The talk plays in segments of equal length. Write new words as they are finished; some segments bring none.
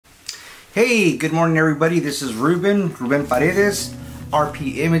Hey, good morning everybody. This is Ruben Paredes,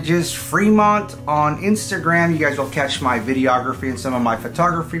 RP Images, Fremont on Instagram. You guys will catch my videography and some of my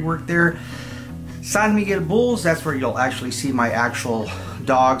photography work there. San Miguel Bulls, that's where you'll actually see my actual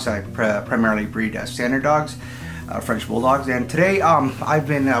dogs. I primarily breed standard dogs, French Bulldogs. And today I've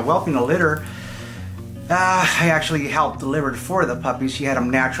been whelping a litter. I actually helped deliver 4 of the puppies. She had them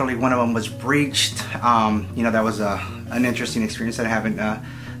naturally. One of them was breached. You know, that was an interesting experience that I haven't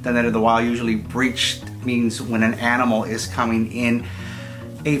done that in a while. Usually breached means when an animal is coming in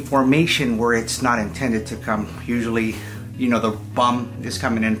a formation where it's not intended to come. Usually, you know, the bum is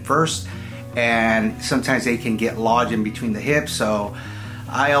coming in first, and sometimes they can get lodged in between the hips. So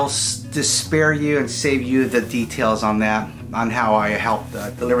I'll just spare you and save you the details on that, on how I helped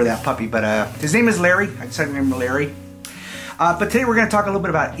deliver that puppy. But his name is Larry. I decided to name him Larry. But today we're going to talk a little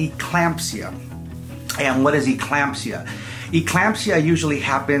bit about eclampsia. And what is eclampsia? Eclampsia usually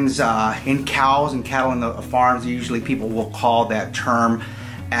happens in cows and cattle in the farms. Usually people will call that term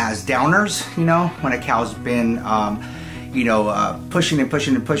as downers, you know, when a cow's been pushing and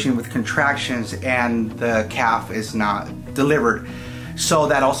pushing and pushing with contractions and the calf is not delivered. So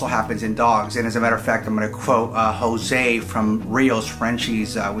that also happens in dogs. And as a matter of fact, I'm going to quote Jose from Rio's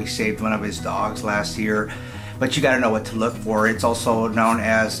Frenchies. We saved one of his dogs last year. But you got to know what to look for. It's also known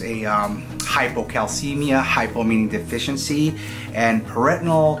as a hypocalcemia, hypo meaning deficiency, and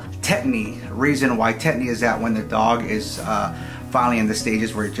parental tetany. Reason why tetany is that when the dog is finally in the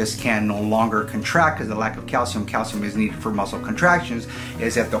stages where it just can no longer contract because of the lack of calcium. Calcium is needed for muscle contractions.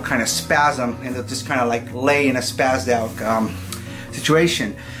 Is that they'll kind of spasm and they'll just kind of like lay in a spazzed out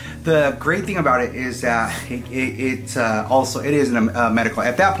situation. The great thing about it is that it is a medical.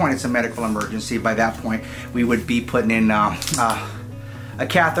 At that point, it's a medical emergency. By that point, we would be putting in a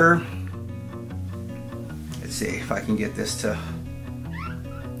catheter. Let's see if I can get this to.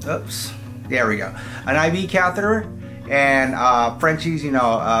 Oops, there we go. An IV catheter and Frenchies, you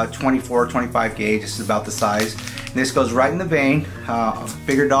know, 24, 25 gauge. This is about the size. And this goes right in the vein.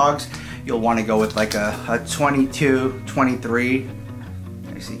 Bigger dogs, you'll want to go with like a 22, 23.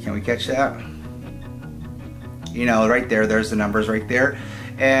 See, can we catch that? You know, right there, there's the numbers right there.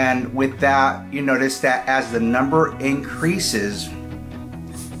 And with that, you notice that as the number increases,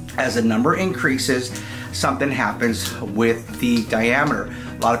 something happens with the diameter.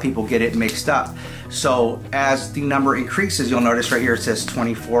 A lot of people get it mixed up. So as the number increases, you'll notice right here it says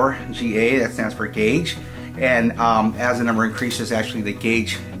 24 GA, that stands for gauge. And as the number increases, actually the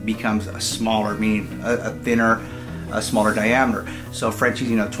gauge becomes a smaller, meaning a thinner, a smaller diameter. So Frenchies,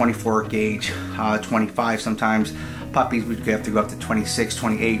 you know, 24 gauge, 25 sometimes. Puppies, we have to go up to 26,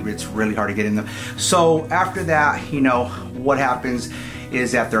 28. It's really hard to get in them. So after that, you know, what happens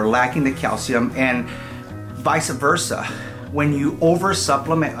is that they're lacking the calcium, and vice versa. When you over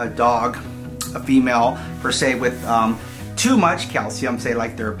supplement a dog, a female per se, with too much calcium, say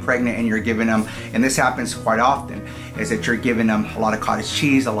like they're pregnant and you're giving them, and this happens quite often, is that you're giving them a lot of cottage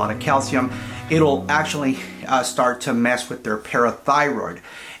cheese, a lot of calcium, it'll actually start to mess with their parathyroid.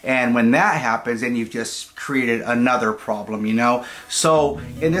 And when that happens, then you've just created another problem, you know. So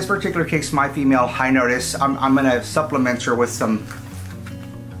in this particular case, my female, I notice I'm gonna supplement her with some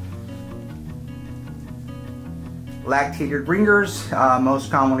lactated ringers. Most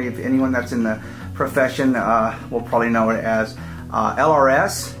commonly, if anyone that's in the profession will probably know it as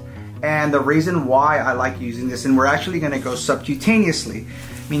LRS. And the reason why I like using this, and we're actually gonna go subcutaneously,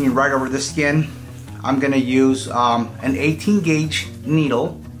 meaning right over the skin. I'm going to use an 18 gauge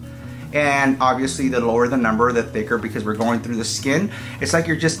needle, and obviously the lower the number, the thicker, because we're going through the skin. It's like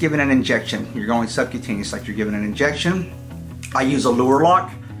you're just giving an injection. You're going subcutaneous, like you're giving an injection. I use a lure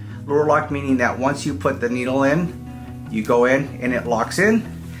lock. Lure lock meaning that once you put the needle in, you go in and it locks in,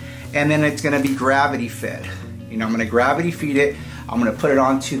 and then it's going to be gravity fed. You know, I'm going to gravity feed it. I'm going to put it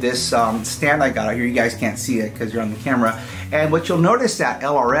onto this stand I got out here. You guys can't see it because you're on the camera. And what you'll notice that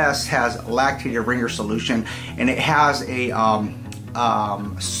LRS has lactated ringer solution, and it has a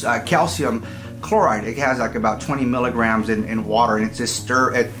calcium chloride. It has like about 20 milligrams in water, and it's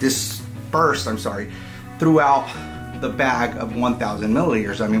dispersed throughout the bag of 1,000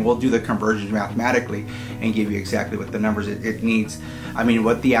 milliliters. I mean, we'll do the conversions mathematically and give you exactly what the numbers it needs. I mean,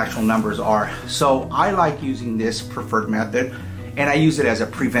 what the actual numbers are. So I like using this preferred method, and I use it as a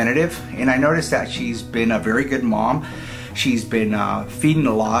preventative. And I noticed that she's been a very good mom. She's been feeding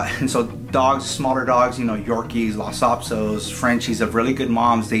a lot, and so dogs, smaller dogs, you know, Yorkies, Lhasapsos, Frenchies, have really good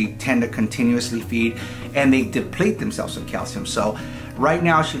moms. They tend to continuously feed, and they deplete themselves of calcium. So right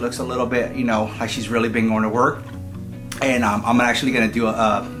now she looks a little bit, you know, like she's really been going to work. And I'm actually going to do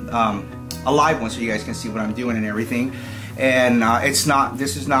a live one so you guys can see what I'm doing and everything. And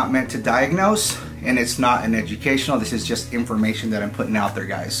this is not meant to diagnose, and it's not an educational. This is just information that I'm putting out there,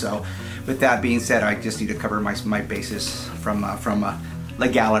 guys. So with that being said, I just need to cover my bases from a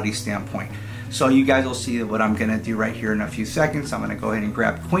legality standpoint. So you guys will see what I'm gonna do right here in a few seconds. I'm gonna go ahead and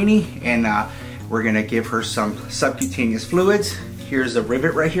grab Queenie, and we're gonna give her some subcutaneous fluids. Here's a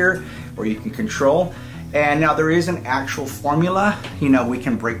rivet right here where you can control. And now there is an actual formula. You know, we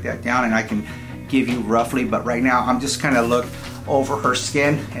can break that down and I can give you roughly, but right now I'm just gonna look over her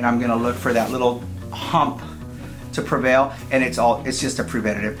skin, and I'm gonna look for that little hump to prevail. And it's just a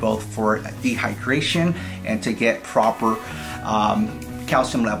preventative, both for dehydration and to get proper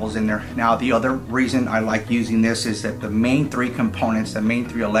calcium levels in there. Now the other reason I like using this is that the main three components, the main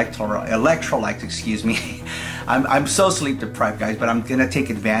three electrolytes, excuse me, I'm so sleep deprived, guys, but I'm gonna take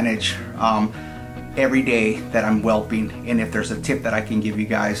advantage every day that I'm whelping. And if there's a tip that I can give you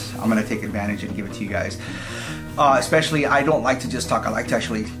guys, I'm gonna take advantage and give it to you guys. Especially, I don't like to just talk, I like to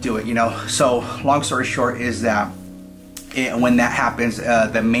actually do it, you know. So long story short is that when that happens,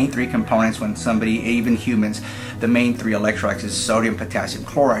 the main three components, when somebody, even humans, the main three electrolytes is sodium, potassium,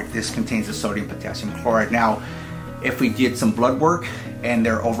 chloride. This contains the sodium, potassium, chloride. Now, if we did some blood work and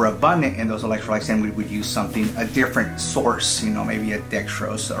they're overabundant in those electrolytes, then we would use a different source, you know, maybe a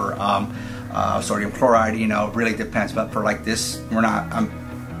dextrose or sodium chloride, you know, really depends. But for like this, I'm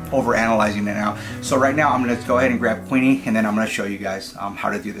over analyzing it now. So right now I'm gonna go ahead and grab Queenie, and then I'm gonna show you guys how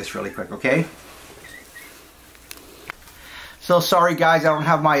to do this really quick, okay? So sorry guys, I don't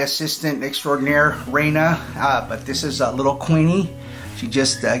have my assistant extraordinaire, Raina, but this is little Queenie. She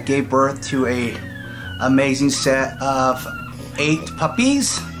just gave birth to a amazing set of 8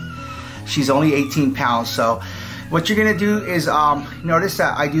 puppies. She's only 18 pounds. So what you're gonna do is, notice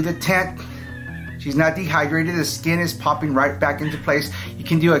that I do the tent. She's not dehydrated, the skin is popping right back into place. You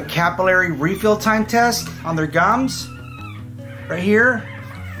can do a capillary refill time test on their gums, right here,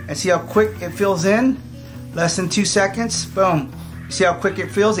 and see how quick it fills in. Less than 2 seconds, boom. You see how quick it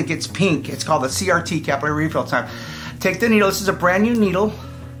feels? It gets pink. It's called the CRT, capillary refill time. Take the needle, this is a brand new needle.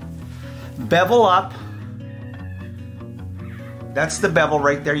 Bevel up. That's the bevel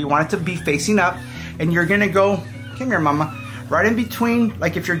right there. You want it to be facing up. And you're gonna go, come here mama, right in between,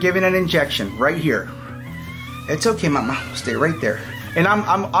 like if you're giving an injection, right here. It's okay mama, stay right there. And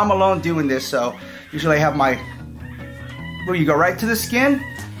I'm alone doing this, so usually I have my, where you go right to the skin,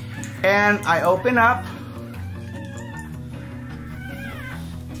 and I open up,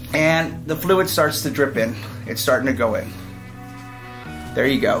 and the fluid starts to drip in. It's starting to go in. There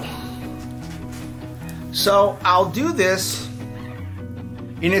you go. So I'll do this,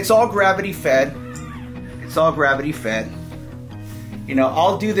 and it's all gravity fed. It's all gravity fed. You know,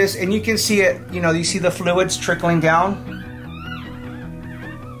 I'll do this, and you can see it, you know, you see the fluids trickling down.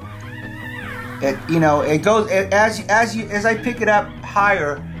 It, you know, it goes, as I pick it up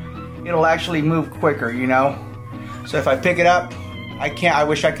higher, it'll actually move quicker, you know. So if I pick it up, I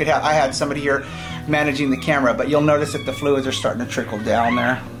wish I had somebody here managing the camera, but you'll notice that the fluids are starting to trickle down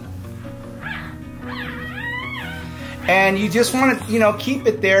there. And you just want to, you know, keep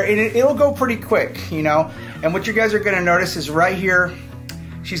it there, and it'll go pretty quick, you know. And what you guys are going to notice is right here,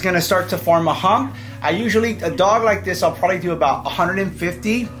 she's going to start to form a hump. I usually, a dog like this, I'll probably do about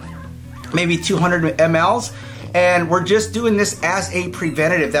 150, maybe 200 mLs. And we're just doing this as a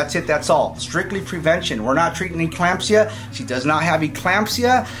preventative. That's it, that's all. Strictly prevention. We're not treating eclampsia. She does not have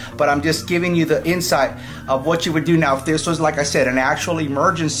eclampsia, but I'm just giving you the insight of what you would do. Now, if this was, like I said, an actual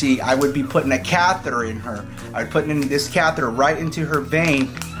emergency, I would be putting a catheter in her. I'd put in this catheter right into her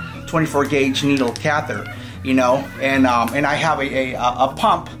vein, 24 gauge needle catheter, you know, and I have a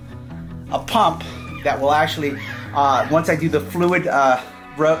pump that will actually, once I do the fluid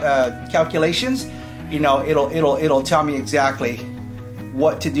calculations, you know, it'll tell me exactly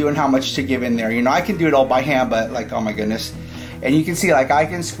what to do and how much to give in there. You know, I can do it all by hand, but like, oh my goodness. And you can see, like, I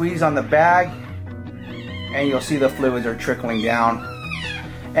can squeeze on the bag, and you'll see the fluids are trickling down.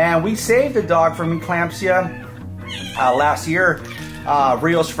 And we saved a dog from eclampsia last year,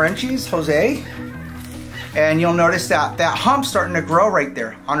 Rio's Frenchies, Jose. And you'll notice that hump's starting to grow right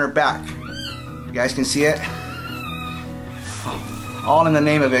there on her back. You guys can see it. All in the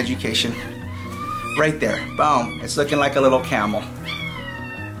name of education. Right there, boom. It's looking like a little camel.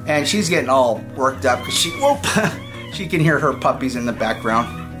 And she's getting all worked up because she can hear her puppies in the background.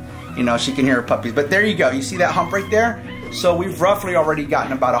 You know, she can hear her puppies. But there you go. You see that hump right there? So we've roughly already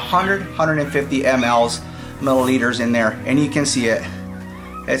gotten about 150 milliliters in there. And you can see it.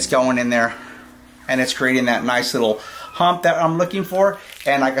 It's going in there. And it's creating that nice little hump that I'm looking for.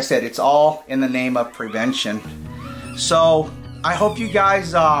 And like I said, it's all in the name of prevention. So I hope you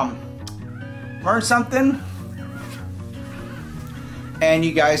guys learned something. and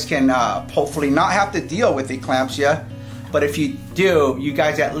you guys can hopefully not have to deal with eclampsia. But if you do, you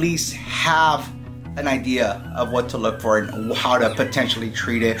guys at least have an idea of what to look for and how to potentially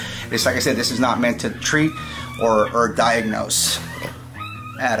treat it. It's like I said, this is not meant to treat or diagnose.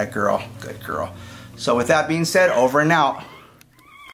 Atta girl, good girl. So with that being said, over and out.